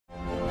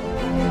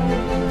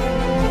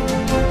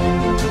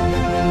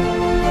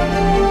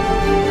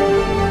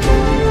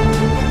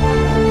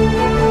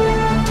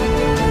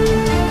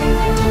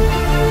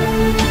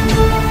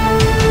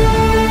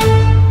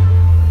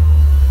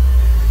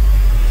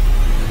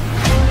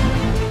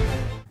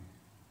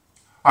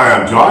Hi,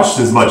 I'm Josh.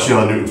 This is my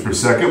channel, Newtons per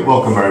second.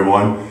 Welcome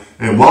everyone,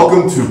 and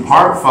welcome to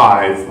part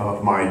 5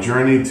 of my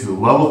journey to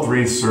level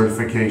 3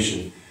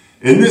 certification.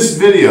 In this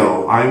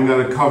video, I'm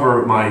going to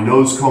cover my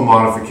nose cone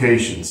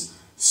modifications.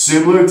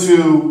 Similar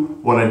to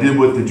what I did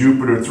with the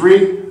Jupiter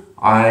 3,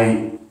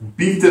 I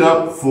beefed it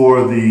up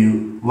for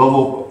the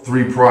level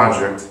 3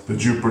 project, the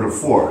Jupiter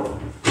 4.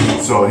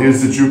 So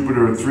here's the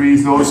Jupiter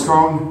 3's nose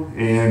cone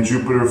and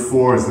Jupiter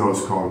 4's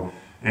nose cone.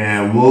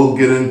 And we'll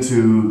get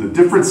into the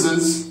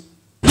differences.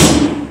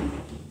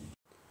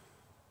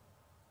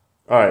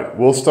 Alright,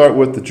 we'll start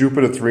with the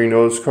Jupiter 3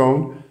 nose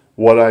cone.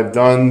 What I've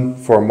done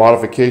for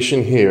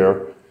modification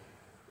here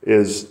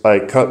is I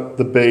cut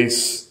the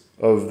base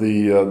of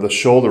the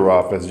shoulder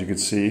off, as you can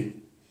see,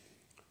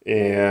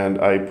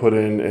 and I put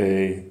in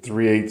a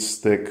 3/8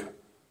 thick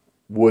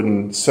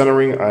wooden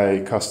centering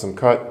I custom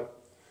cut,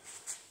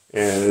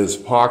 and it is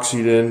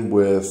epoxied in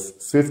with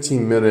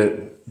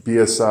 15-minute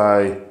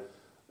BSI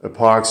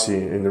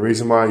epoxy. And the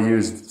reason why I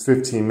use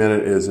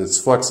 15-minute is it's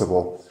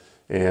flexible,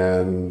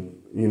 and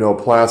you know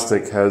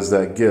plastic has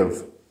that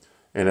give,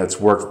 and it's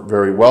worked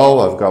very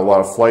well. I've got a lot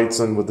of flights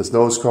in with this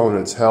nose cone,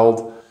 and it's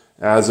held.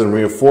 As a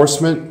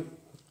reinforcement,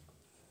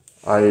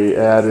 I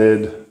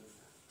added,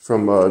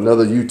 from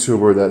another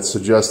YouTuber that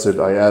suggested,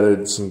 I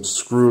added some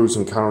screws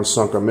and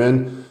countersunk them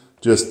in,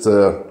 just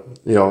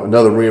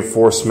another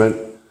reinforcement.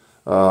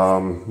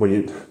 When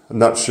you're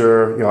not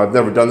sure, I've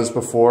never done this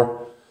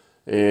before,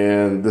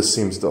 and this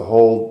seems to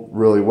hold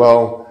really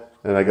well.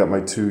 And I got my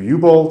 2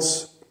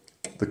 U-bolts,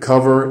 the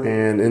cover,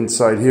 and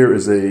inside here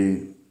is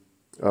it's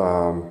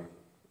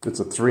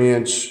a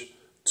 3-inch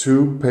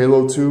tube,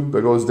 payload tube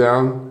that goes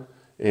down,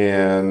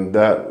 and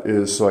that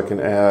is so I can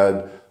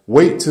add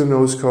weight to the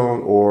nose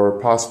cone or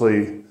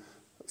possibly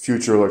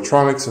future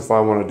electronics if I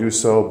want to do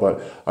so. But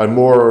I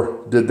more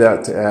did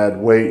that to add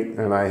weight,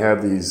 and I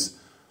have these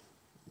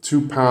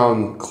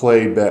 2-pound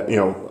clay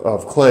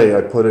of clay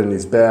I put in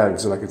these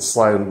bags, and I could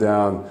slide them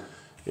down,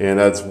 and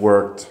that's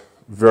worked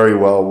very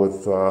well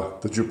with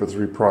the Jupiter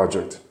 3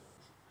 project.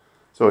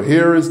 So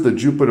here is the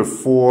Jupiter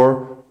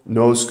 4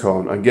 nose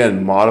cone.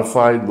 Again,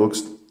 modified,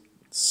 looks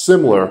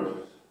similar.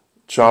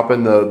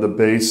 Chopping the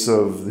base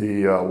of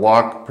the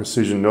LOC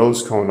Precision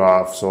nose cone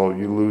off, so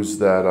you lose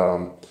that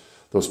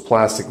those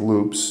plastic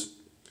loops.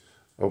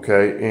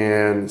 Okay,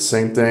 and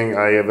same thing,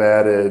 I have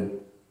added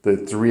the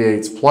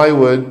 3/8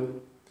 plywood,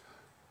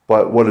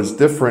 but what is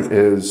different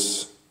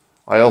is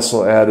I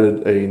also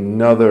added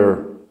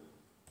another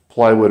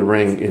plywood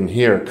ring in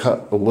here,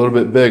 cut a little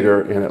bit bigger,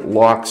 and it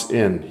locks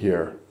in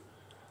here.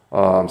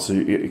 So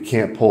you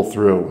can't pull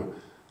through.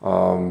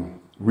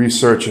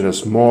 Researching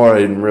this more, I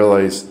didn't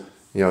realize,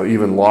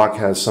 even LOC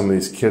has some of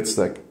these kits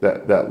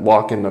that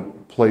lock into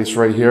place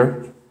right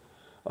here.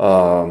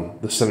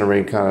 The center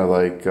ring kind of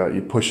like,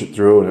 you push it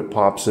through and it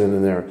pops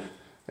in there,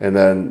 and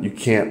then you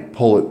can't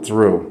pull it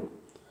through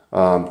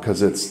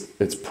because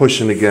it's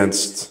pushing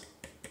against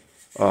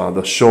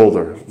the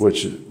shoulder,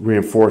 which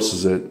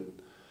reinforces it.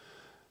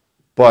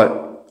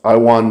 But I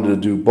wanted to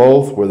do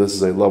both, where this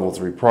is a level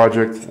 3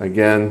 project.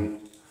 Again,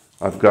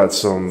 I've got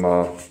some,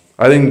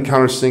 I didn't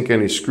countersink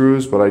any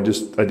screws, but I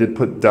did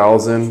put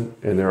dowels in,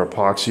 and they're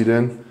epoxied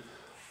in.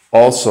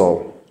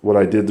 Also, what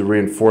I did to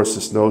reinforce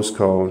this nose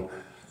cone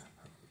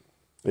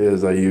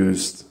is I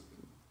used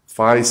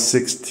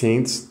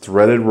 5/16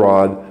 threaded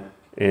rod,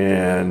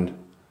 and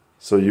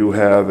so you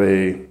have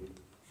the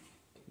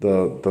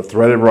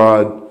threaded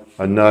rod,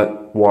 a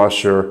nut,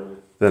 washer,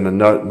 then a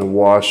nut and a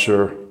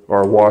washer,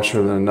 or a washer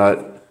and a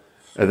nut.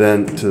 And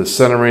then to the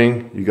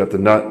centering, you got the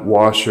nut,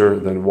 washer,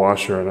 then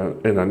washer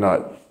and a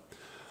nut.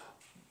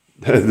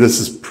 This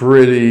is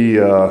pretty,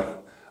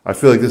 I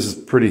feel like this is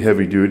pretty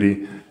heavy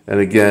duty. And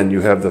again, you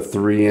have the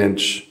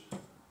 3-inch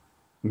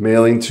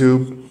mailing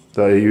tube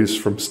that I use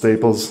from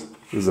Staples.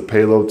 This is a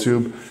payload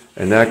tube.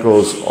 And that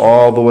goes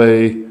all the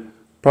way,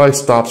 probably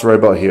stops right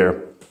about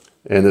here.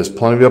 And there's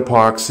plenty of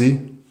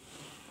epoxy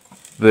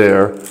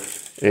there.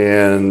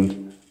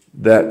 And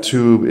that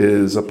tube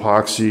is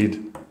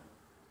epoxied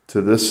to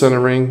this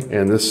centering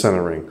and this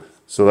centering.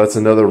 So that's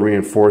another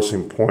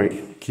reinforcing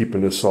point,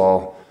 keeping this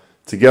all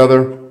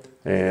together,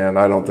 and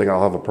I don't think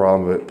I'll have a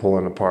problem with it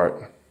pulling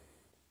apart.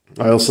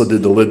 I also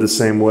did the lid the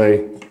same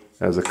way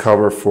as a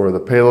cover for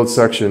the payload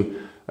section.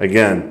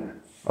 Again,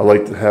 I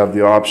like to have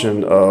the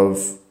option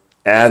of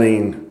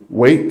adding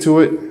weight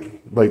to it,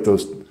 like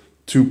those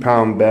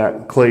 2-pound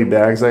clay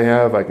bags I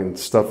have. I can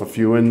stuff a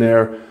few in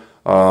there.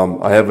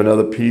 I have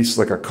another piece,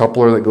 like a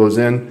coupler that goes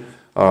in.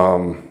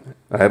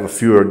 I have a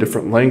few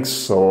different lengths,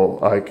 so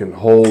I can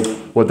hold.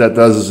 What that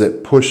does is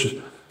it pushes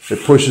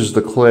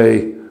the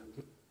clay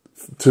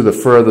to the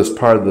furthest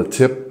part of the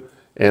tip,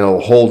 and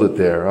it'll hold it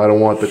there. I don't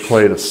want the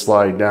clay to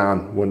slide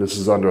down when this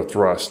is under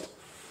thrust.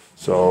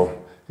 So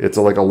it's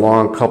like a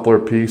long coupler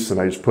piece,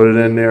 and I just put it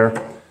in there,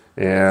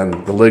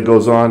 and the lid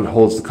goes on,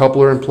 holds the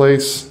coupler in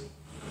place,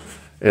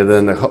 and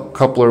then the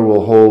coupler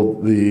will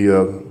hold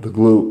the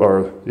glue,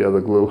 or yeah,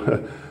 the glue,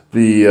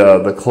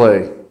 the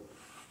clay.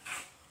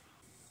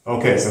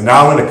 Okay, so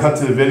now I'm going to cut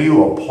to the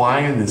video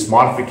applying this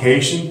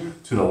modification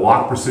to the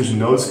LOC Precision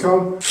nose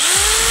cone.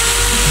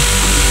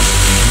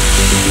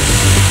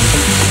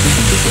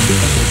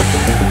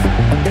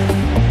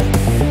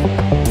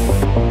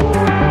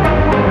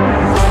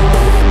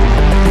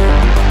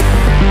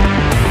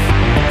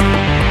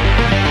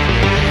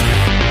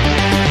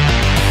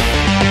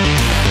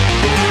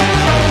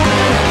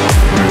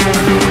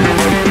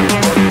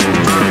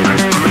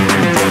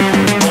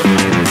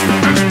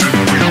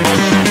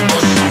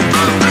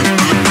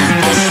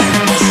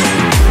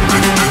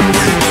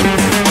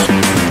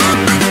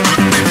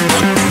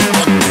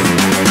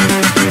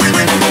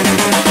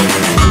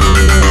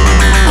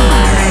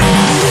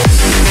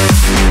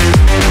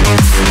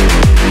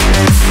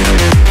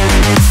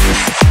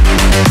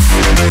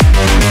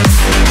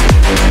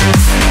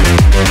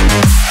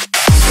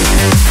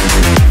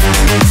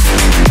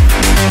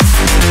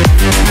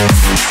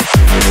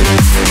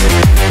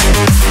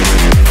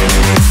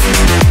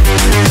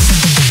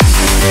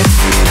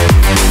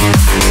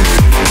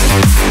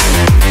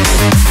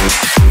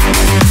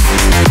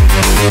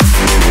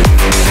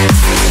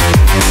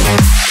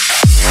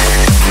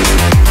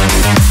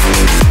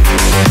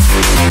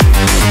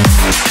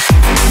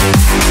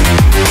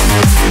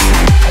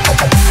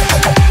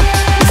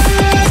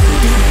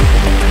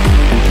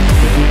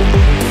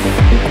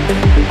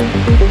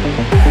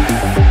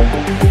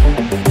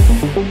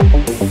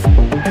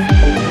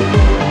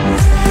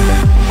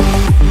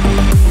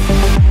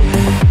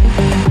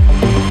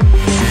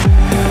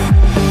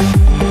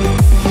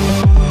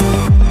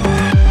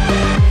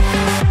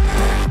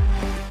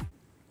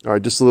 All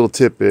right, just a little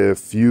tip: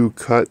 if you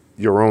cut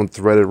your own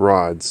threaded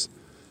rods,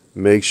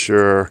 make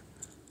sure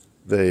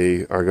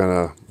they are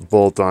gonna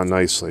bolt on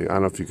nicely. I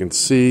don't know if you can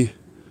see,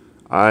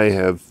 I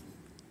have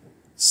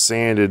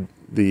sanded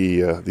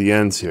the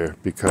ends here,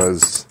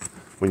 because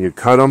when you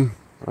cut them,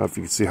 I don't know if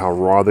you can see how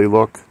raw they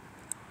look.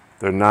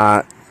 They're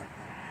not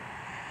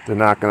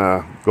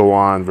gonna go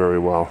on very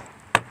well,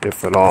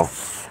 if at all.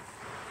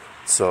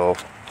 So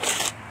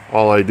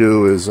all I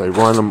do is I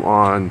run them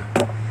on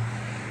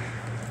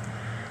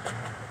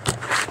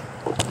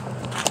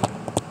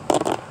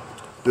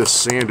this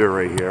sander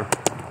right here,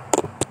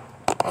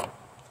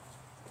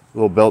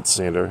 little belt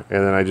sander,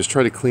 and then I just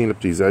try to clean up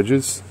these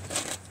edges.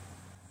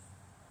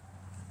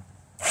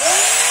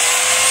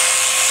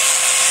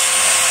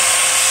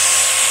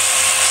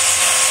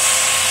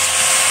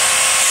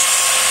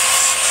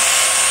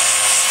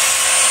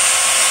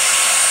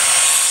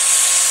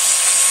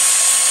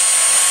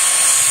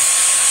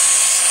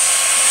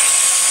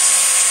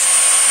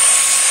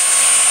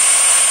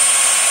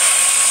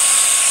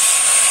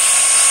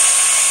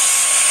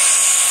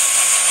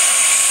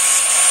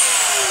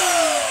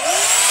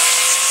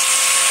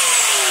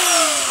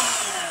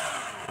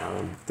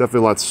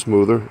 Definitely a lot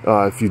smoother.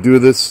 If you do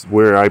this,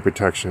 wear eye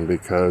protection,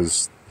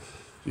 because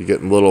you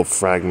get little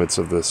fragments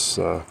of this,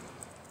 the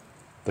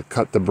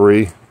cut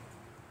debris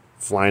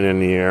flying in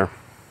the air.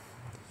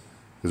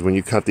 Because when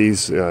you cut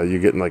these, you're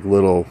getting like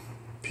little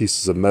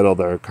pieces of metal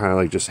that are kind of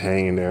like just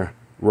hanging there,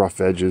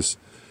 rough edges.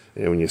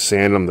 And when you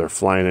sand them, they're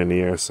flying in the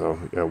air, so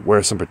yeah,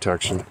 wear some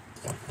protection.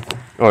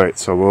 Alright,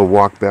 so we'll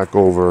walk back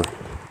over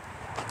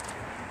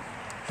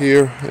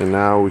here, and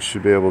now we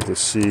should be able to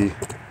see.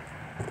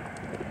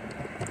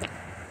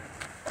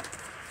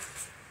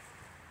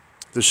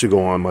 This should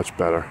go on much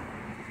better.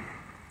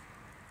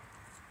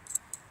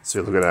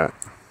 See, look at that.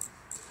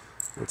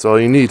 That's all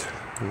you need.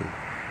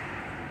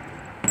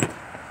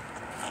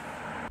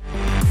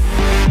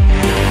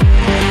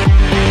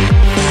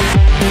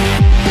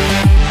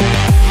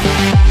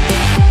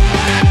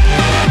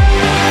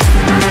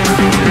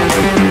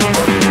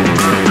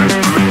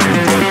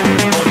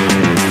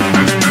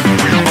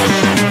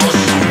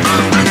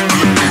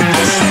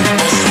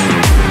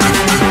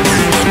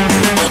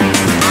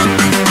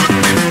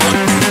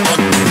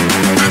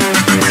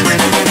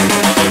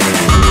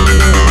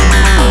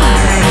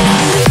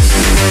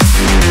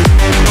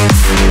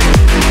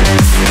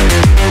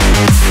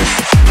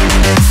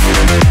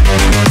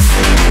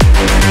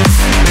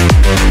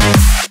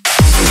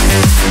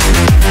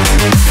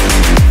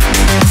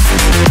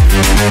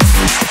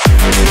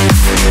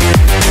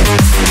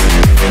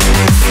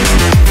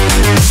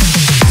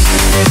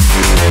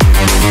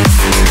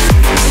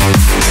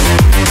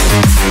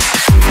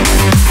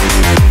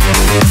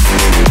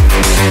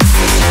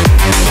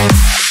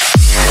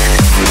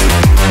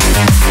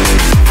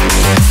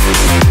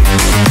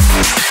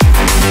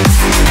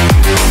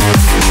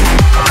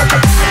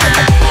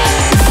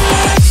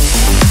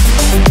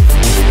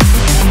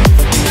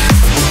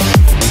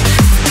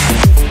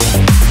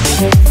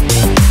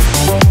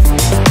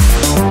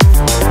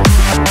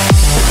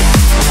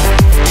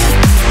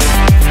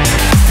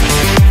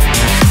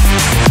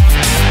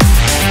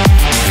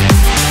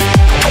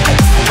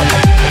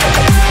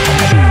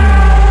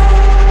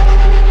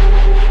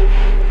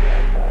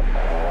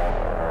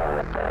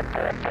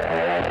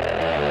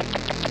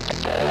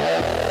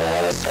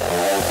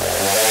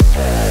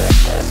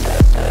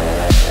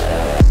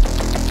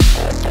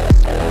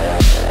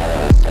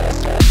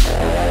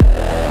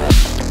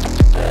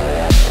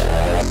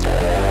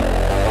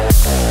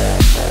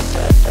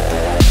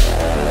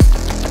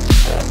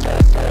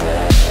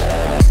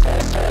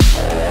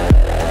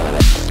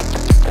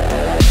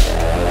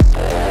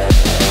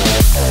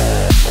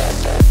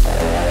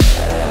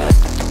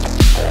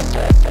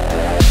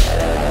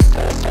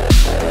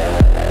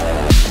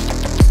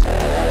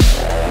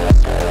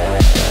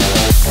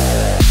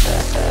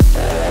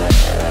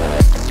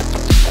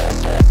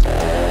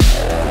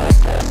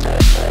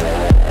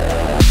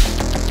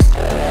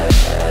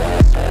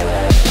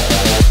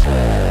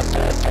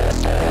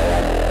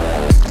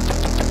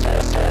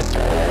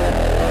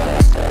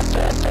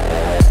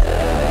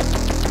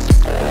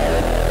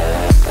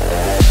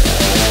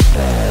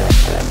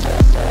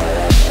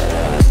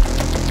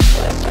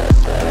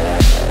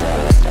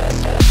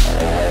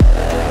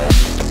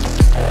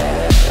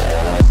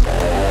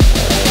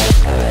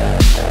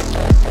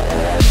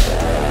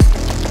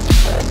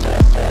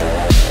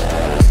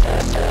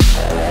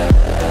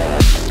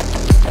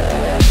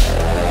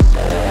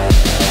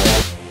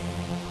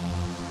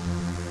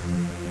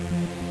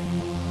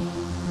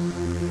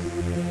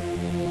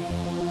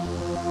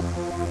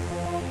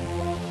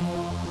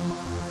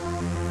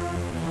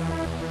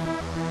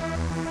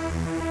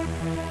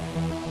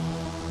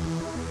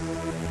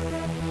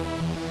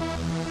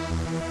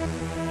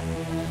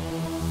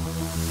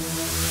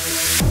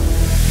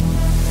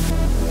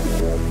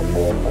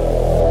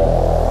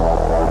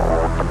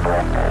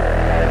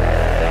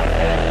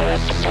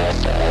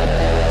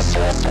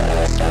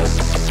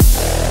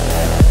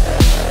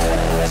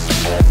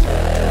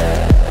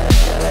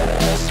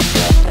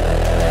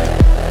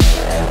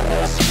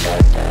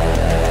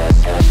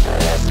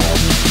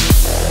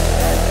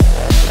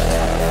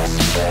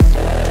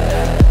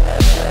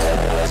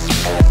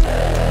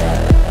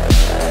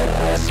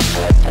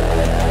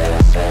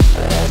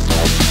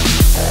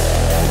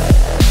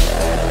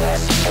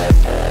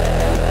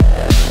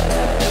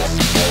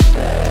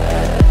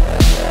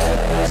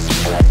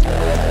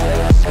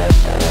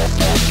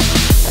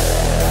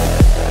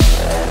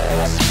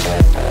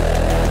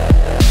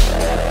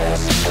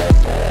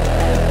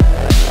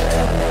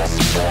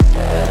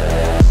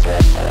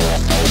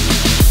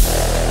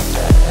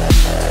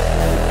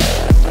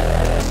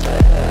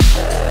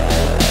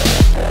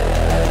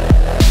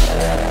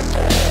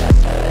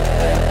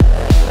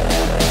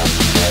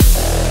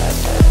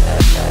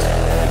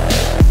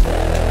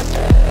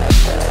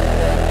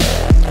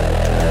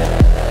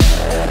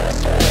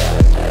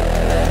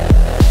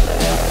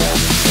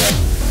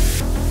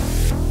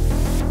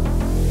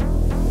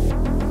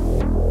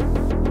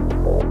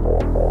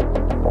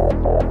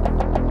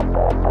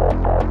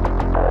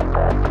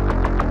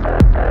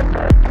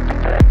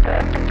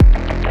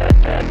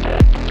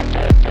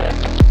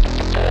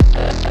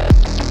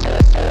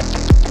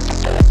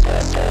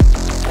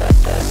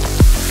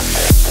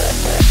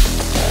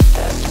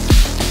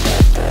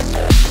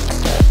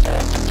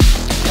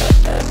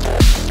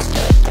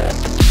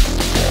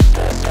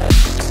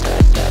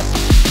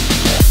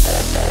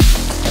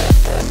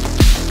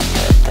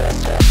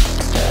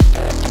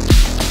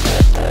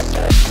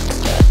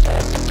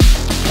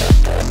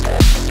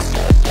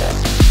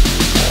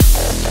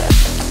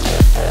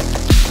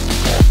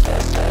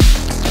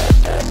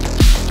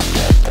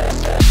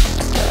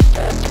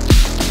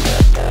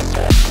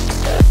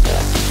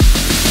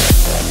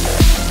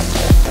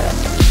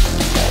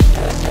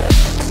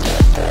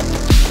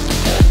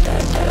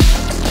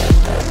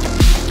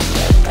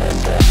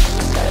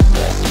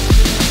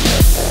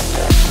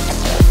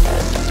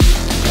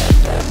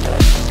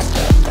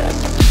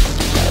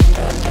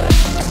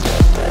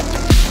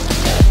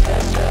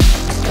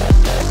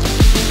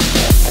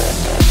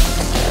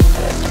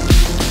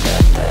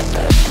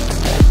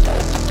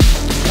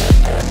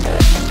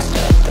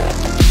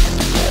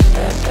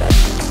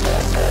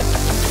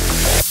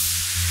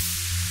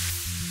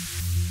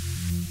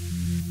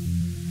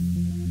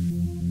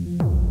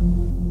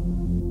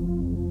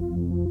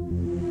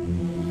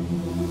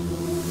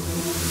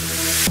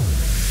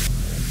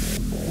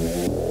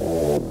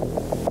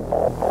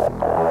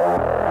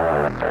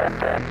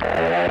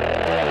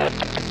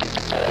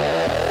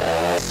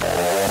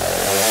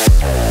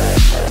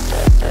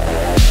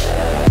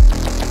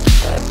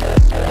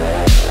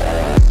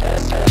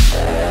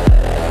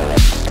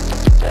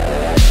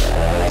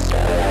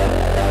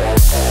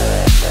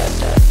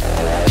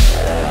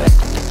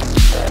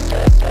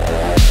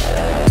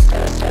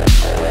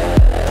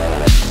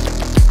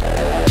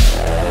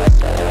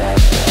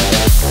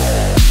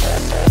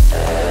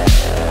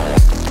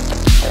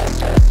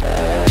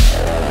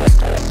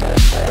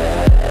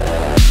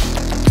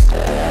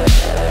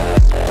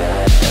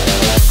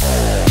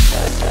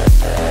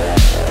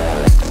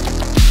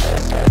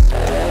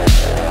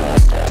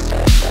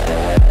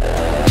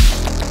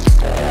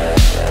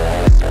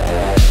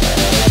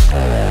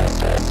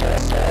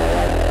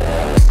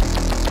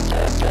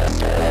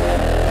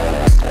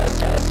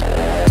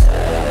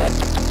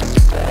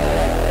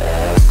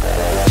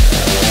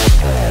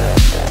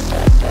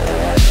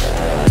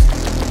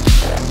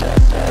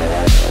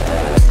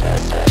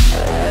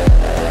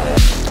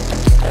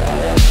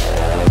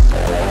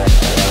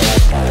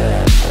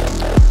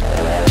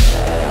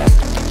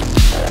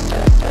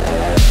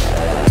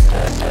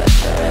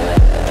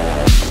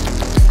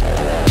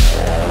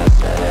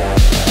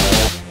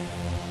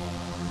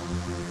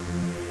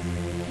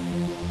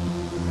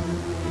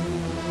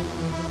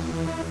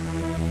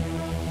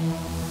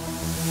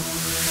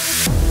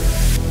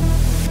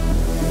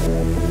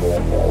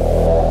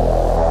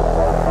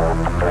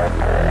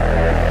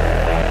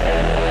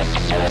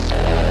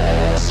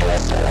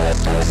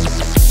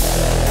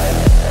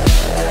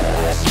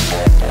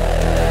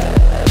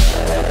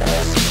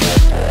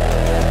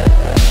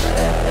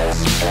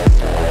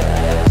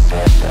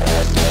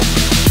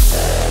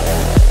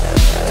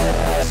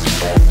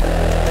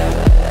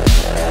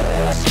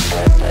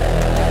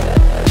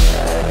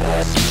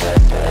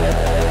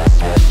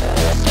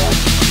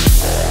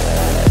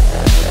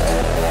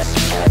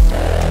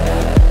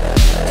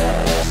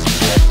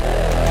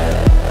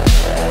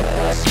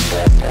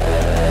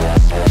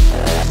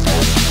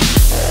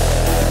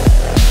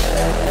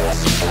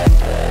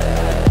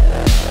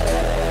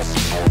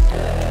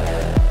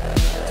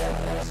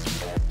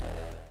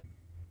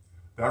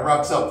 That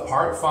wraps up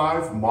part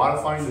 5,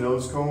 modifying the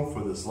nose cone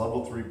for this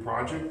level 3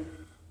 project.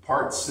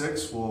 Part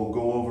 6, we'll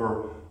go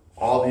over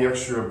all the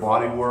extra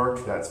body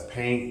work, that's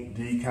paint,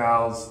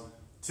 decals,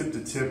 tip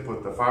to tip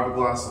with the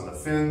fiberglass on the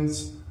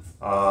fins,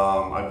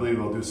 I believe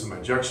we'll do some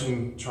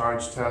injection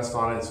charge test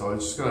on it. So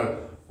it's just gonna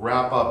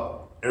wrap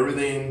up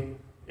everything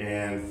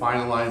and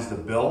finalize the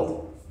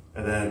build.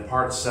 And then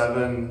part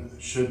 7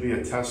 should be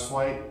a test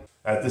flight.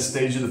 At this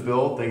stage of the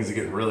build, things are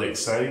getting really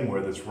exciting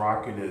where this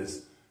rocket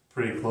is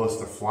pretty close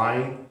to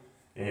flying.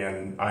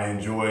 And I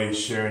enjoy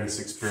sharing this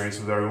experience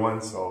with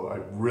everyone. So I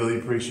really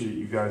appreciate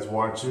you guys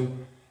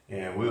watching,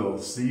 and we'll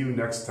see you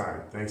next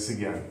time. Thanks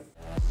again.